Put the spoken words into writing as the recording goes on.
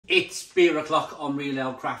It's beer o'clock on Real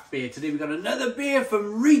Ale Craft Beer. Today we've got another beer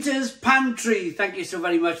from Rita's Pantry. Thank you so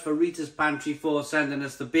very much for Rita's Pantry for sending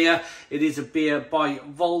us the beer. It is a beer by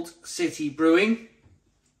Vault City Brewing.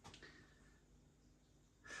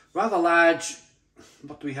 Rather large.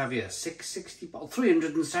 What do we have here? 660 bottle,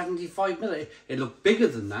 375 milliliter. It looked bigger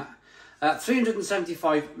than that.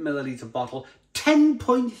 375 milliliter bottle,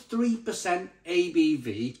 10.3%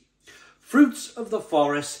 ABV. Fruits of the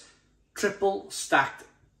Forest, triple stacked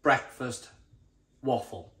breakfast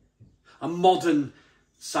waffle. A modern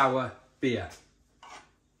sour beer.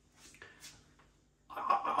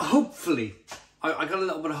 Hopefully, I got a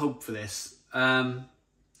little bit of hope for this.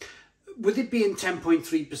 With it being 10.3%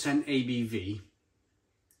 ABV,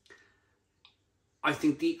 I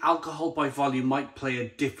think the alcohol by volume might play a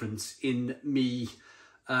difference in me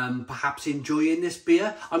perhaps enjoying this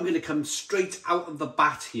beer. I'm going to come straight out of the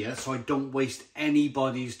bat here so I don't waste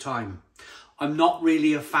anybody's time. I'm not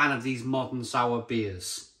really a fan of these modern sour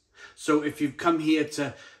beers. So if you've come here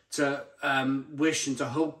to wish and to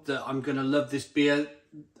hope that I'm going to love this beer,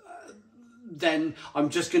 then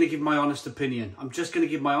I'm just going to give my honest opinion. I'm just going to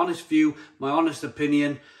give my honest view, my honest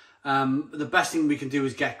opinion. The best thing we can do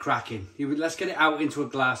is get cracking. Let's get it out into a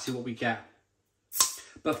glass, see what we get.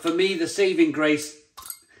 But for me, the saving grace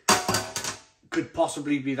could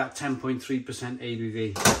possibly be that 10.3%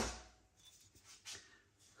 ABV.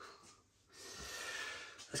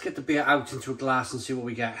 Let's get the beer out into a glass and see what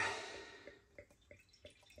we get.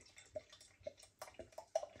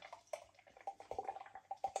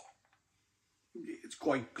 It's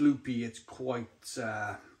quite gloopy. It's quite...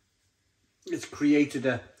 it's created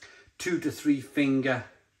a 2 to 3 finger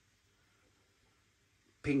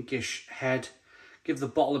pinkish head. Give the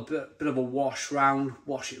bottle a bit of a wash round,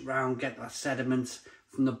 wash it round, get that sediment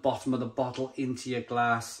from the bottom of the bottle into your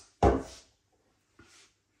glass.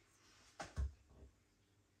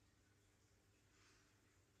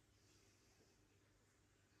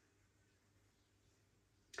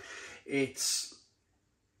 It's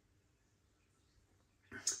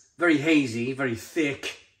very hazy, very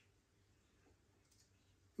thick,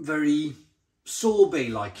 very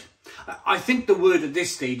sorbet-like. I think the word at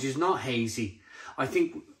this stage is not hazy. I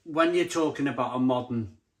think when you're talking about a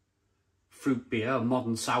modern fruit beer, a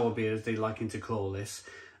modern sour beer as they like to call this,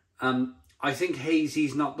 I think hazy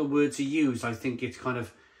is not the word to use. I think it's kind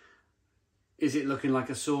of, is it looking like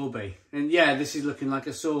a sorbet? And yeah, this is looking like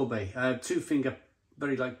a sorbet. 2 finger,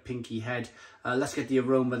 very like pinky head. Let's get the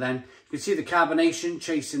aroma then. You can see the carbonation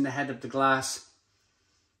chasing the head of the glass.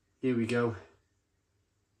 Here we go.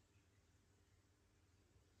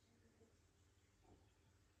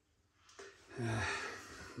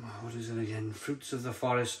 What is it again? Fruits of the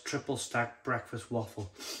Forest, triple stacked breakfast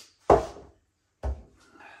waffle.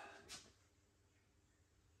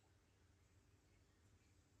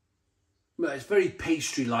 Well, it's very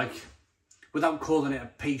pastry-like. Without calling it a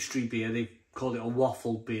pastry beer, they call it a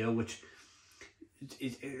waffle beer, which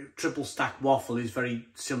triple stacked waffle is very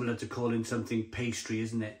similar to calling something pastry,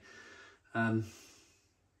 isn't it?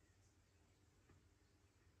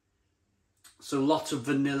 So lots of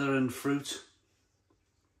vanilla and fruit.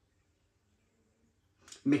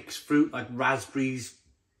 Mixed fruit like raspberries,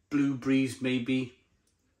 blueberries maybe,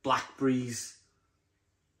 blackberries.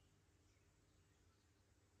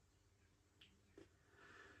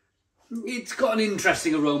 It's got an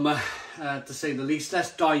interesting aroma, to say the least.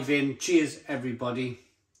 Let's dive in. Cheers, everybody.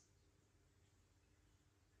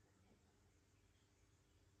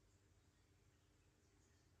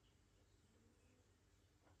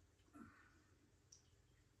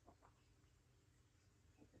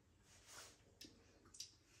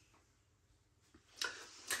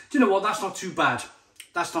 Do you know what? That's not too bad.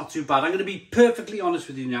 That's not too bad. I'm going to be perfectly honest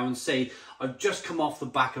with you now and say I've just come off the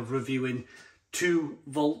back of reviewing 2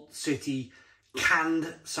 Vault City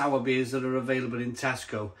canned sour beers that are available in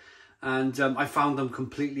Tesco, and I found them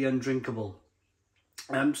completely undrinkable.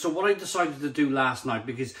 So what I decided to do last night,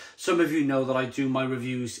 because some of you know that I do my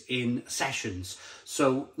reviews in sessions.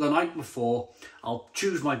 So the night before, I'll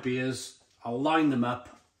choose my beers, I'll line them up,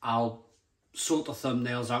 I'll sort the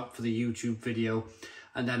thumbnails out for the YouTube video,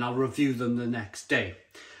 and then I'll review them the next day.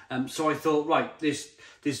 So I thought, right, there's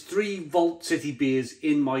 3 Vault City beers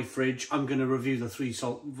in my fridge. I'm going to review the 3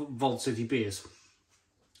 Vault City beers.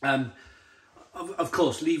 Of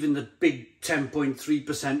course, leaving the big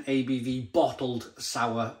 10.3% ABV bottled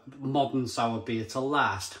sour, modern sour beer to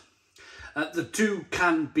last. The 2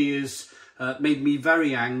 canned beers made me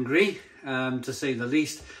very angry, to say the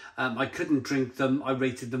least. I couldn't drink them. I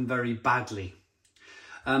rated them very badly.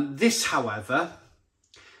 This, however,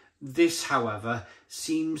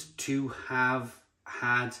 seems to have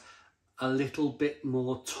had a little bit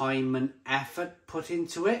more time and effort put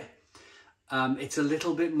into it. It's a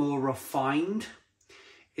little bit more refined.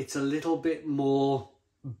 It's a little bit more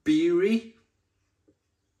beery,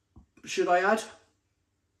 should I add?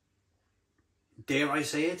 Dare I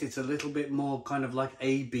say it? It's a little bit more kind of like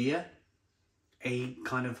a beer, a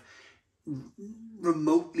kind of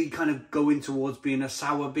remotely kind of going towards being a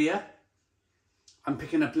sour beer. I'm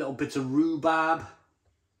picking up little bits of rhubarb.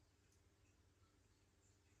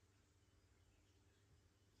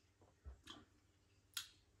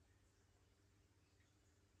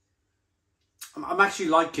 I'm actually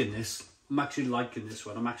liking this. I'm actually liking this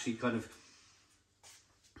one. I'm actually kind of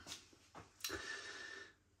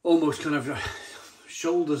almost kind of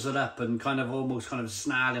shoulders it up and kind of almost kind of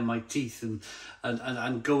snarling my teeth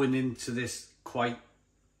and going into this quite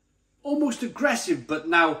almost aggressive, but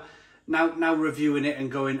now reviewing it and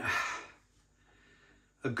going,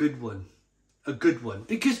 a good one,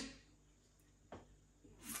 because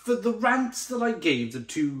for the rants that I gave the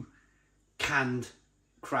 2 canned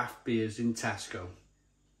craft beers in Tesco,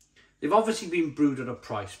 they've obviously been brewed at a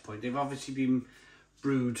price point. They've obviously been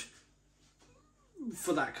brewed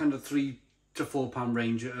for that kind of £3 to £4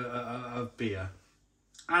 range of beer,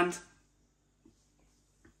 and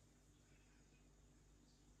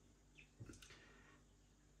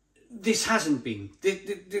this hasn't been.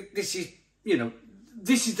 This is, you know,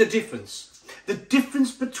 this is the difference. The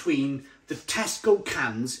difference between the Tesco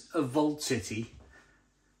cans of Vault City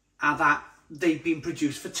are that they've been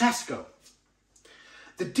produced for Tesco.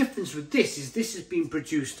 The difference with this is this has been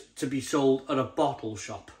produced to be sold at a bottle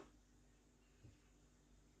shop.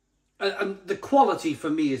 And the quality for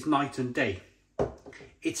me is night and day.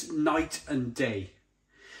 It's night and day.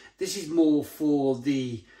 This is more for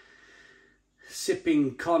the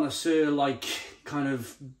sipping connoisseur-like kind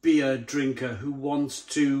of beer drinker who wants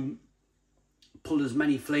to pull as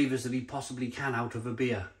many flavours that he possibly can out of a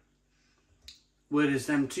beer. Whereas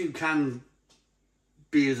them 2 canned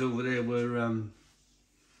beers over there were,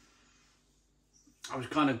 I was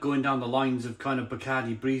kind of going down the lines of kind of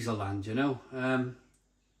Bacardi Breezerland, you know.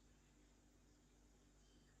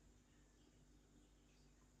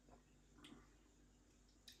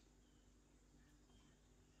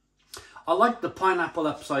 I like the pineapple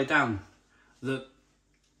upside down that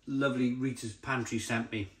lovely Rita's Pantry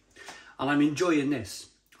sent me. And I'm enjoying this.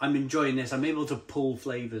 I'm able to pull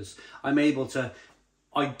flavours. I'm able to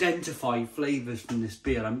identify flavours from this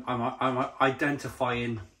beer. I'm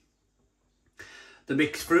identifying the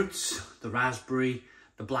mixed fruits, the raspberry,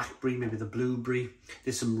 the blackberry, maybe the blueberry.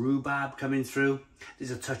 There's some rhubarb coming through.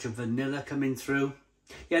 There's a touch of vanilla coming through.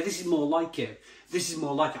 Yeah, this is more like it. This is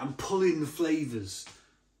more like it. I'm pulling the flavours.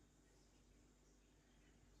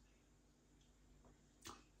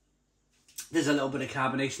 There's a little bit of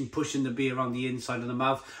carbonation pushing the beer on the inside of the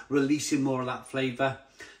mouth, releasing more of that flavour.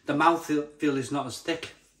 The mouthfeel is not as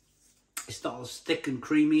thick. It's not as thick and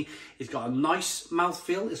creamy. It's got a nice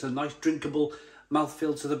mouthfeel. It's a nice drinkable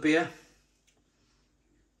mouthfeel to the beer.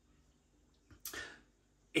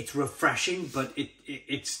 It's refreshing, but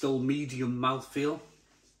it's still medium mouthfeel.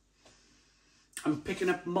 I'm picking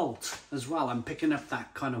up malt as well. I'm picking up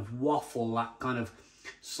that kind of waffle, that kind of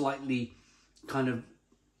slightly kind of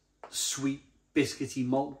sweet biscuity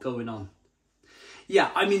malt going on. Yeah,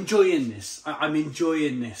 I'm enjoying this. I'm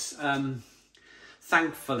enjoying this.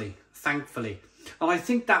 Thankfully. And I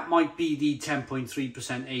think that might be the 10.3%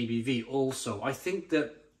 ABV also. I think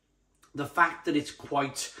that the fact that it's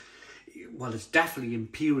quite, well, it's definitely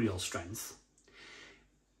imperial strength.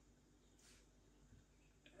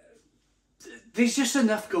 There's just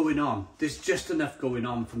enough going on. There's just enough going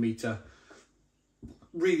on for me to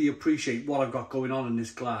really appreciate what I've got going on in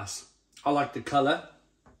this glass. I like the colour.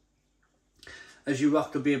 As you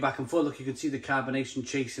rock the beer back and forth, look, you can see the carbonation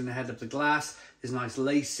chasing the head of the glass. There's nice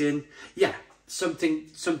lacing. Yeah, something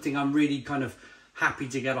I'm really kind of happy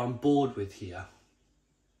to get on board with here.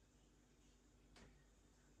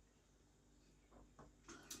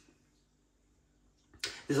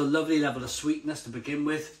 There's a lovely level of sweetness to begin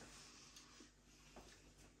with.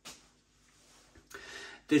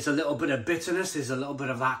 There's a little bit of bitterness. There's a little bit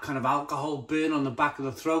of that kind of alcohol burn on the back of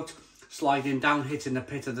the throat, sliding down, hitting the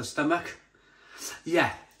pit of the stomach.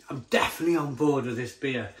 Yeah, I'm definitely on board with this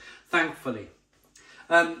beer, thankfully.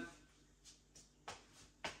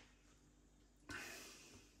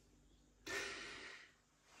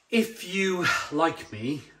 If you, like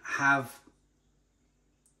me, have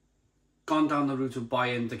gone down the route of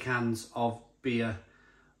buying the cans of beer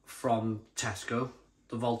from Tesco,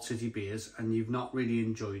 the Vault City beers, and you've not really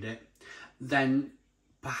enjoyed it, then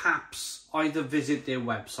perhaps either visit their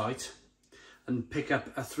website, and pick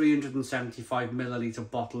up a 375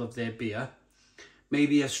 ml bottle of their beer,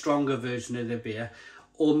 maybe a stronger version of their beer,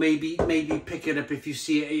 or maybe pick it up if you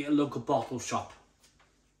see it at a local bottle shop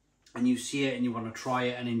and you see it and you want to try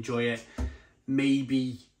it and enjoy it.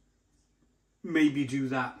 Maybe do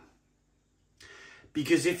that.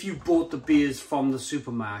 Because if you bought the beers from the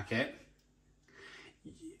supermarket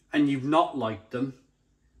and you've not liked them,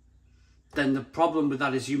 then the problem with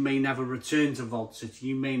that is you may never return to Vault City.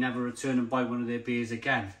 You may never return and buy one of their beers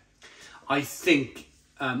again. I think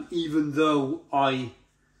even though I've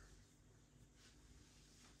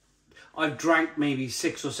drank maybe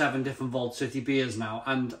 6 or 7 different Vault City beers now,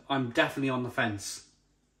 and I'm definitely on the fence.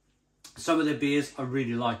 Some of their beers I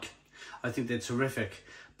really like. I think they're terrific.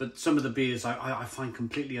 But some of the beers I find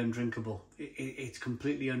completely undrinkable. It's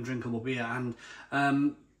completely undrinkable beer. And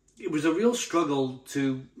it was a real struggle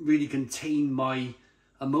to really contain my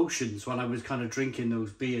emotions when I was kind of drinking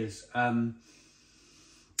those beers. I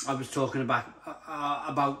was talking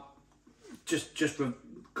about just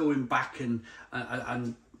going back and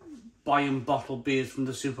buying bottled beers from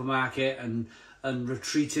the supermarket and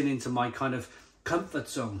retreating into my kind of comfort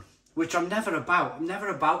zone, which I'm never about. I'm never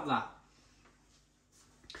about that.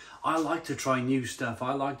 I like to try new stuff.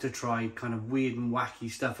 I like to try kind of weird and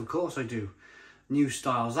wacky stuff. Of course I do. New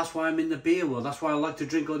styles. That's why I'm in the beer world. That's why I like to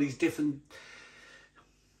drink all these different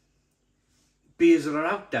beers that are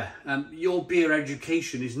out there. Your beer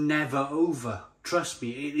education is never over. Trust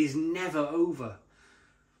me, it is never over.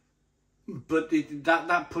 But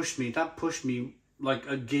that pushed me. That pushed me like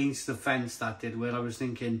against the fence, that did, where I was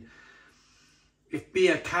thinking, if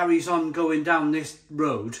beer carries on going down this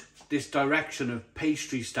road, this direction of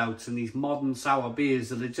pastry stouts and these modern sour beers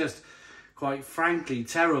that are just, quite frankly,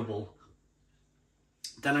 terrible,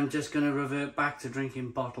 then I'm just going to revert back to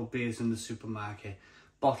drinking bottled beers in the supermarket,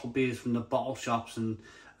 bottled beers from the bottle shops and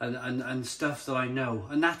stuff that I know.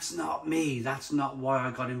 And that's not me. That's not why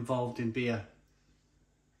I got involved in beer.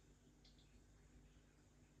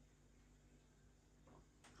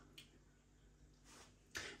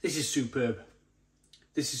 This is superb.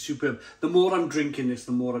 This is superb. The more I'm drinking this,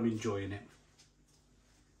 the more I'm enjoying it.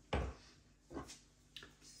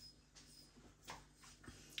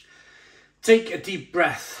 Take a deep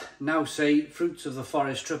breath. Now say, Fruits of the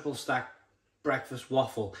Forest Triple Stack Breakfast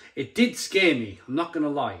Waffle. It did scare me. I'm not going to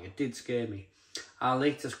lie. It did scare me. Our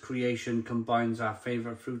latest creation combines our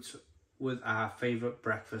favourite fruits with our favourite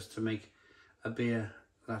breakfast to make a beer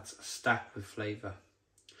that's stacked with flavour.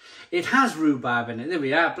 It has rhubarb in it. There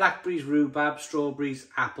we are. Blackberries, rhubarb, strawberries,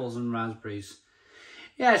 apples and raspberries.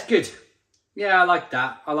 Yeah, it's good. Yeah, I like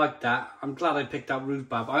that. I like that. I'm glad I picked up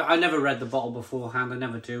rhubarb. I never read the bottle beforehand. I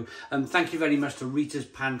never do. Thank you very much to Rita's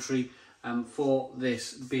Pantry for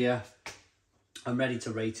this beer. I'm ready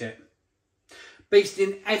to rate it. Based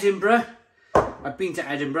in Edinburgh. I've been to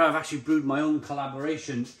Edinburgh. I've actually brewed my own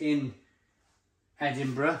collaboration in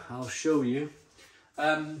Edinburgh. I'll show you.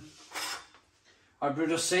 I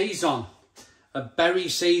brewed a saison, a berry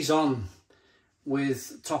saison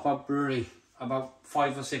with Top Up Brewery about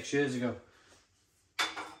 5 or 6 years ago.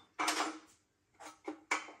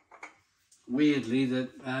 Weirdly, that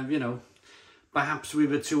you know, perhaps we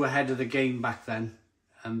were too ahead of the game back then,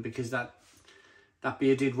 because that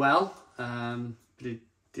beer did well, but it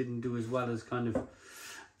didn't do as well as kind of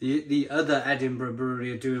the other Edinburgh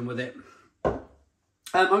brewery are doing with it.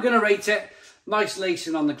 I'm going to rate it. Nice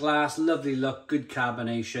lacing on the glass, lovely look, good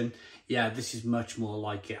carbonation. Yeah, this is much more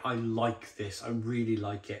like it. I like this. I really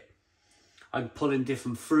like it. I'm pulling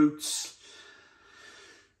different fruits.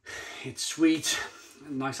 It's sweet.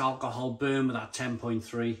 A nice alcohol burn with that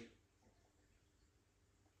 10.3.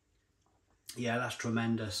 Yeah, that's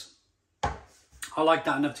tremendous. I like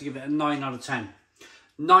that enough to give it a 9 out of 10.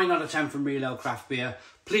 9 out of 10 from Real Ale Craft Beer.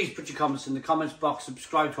 Please put your comments in the comments box.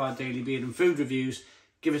 Subscribe to our daily beer and food reviews.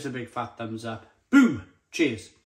 Give us a big fat thumbs up. Boom. Cheers.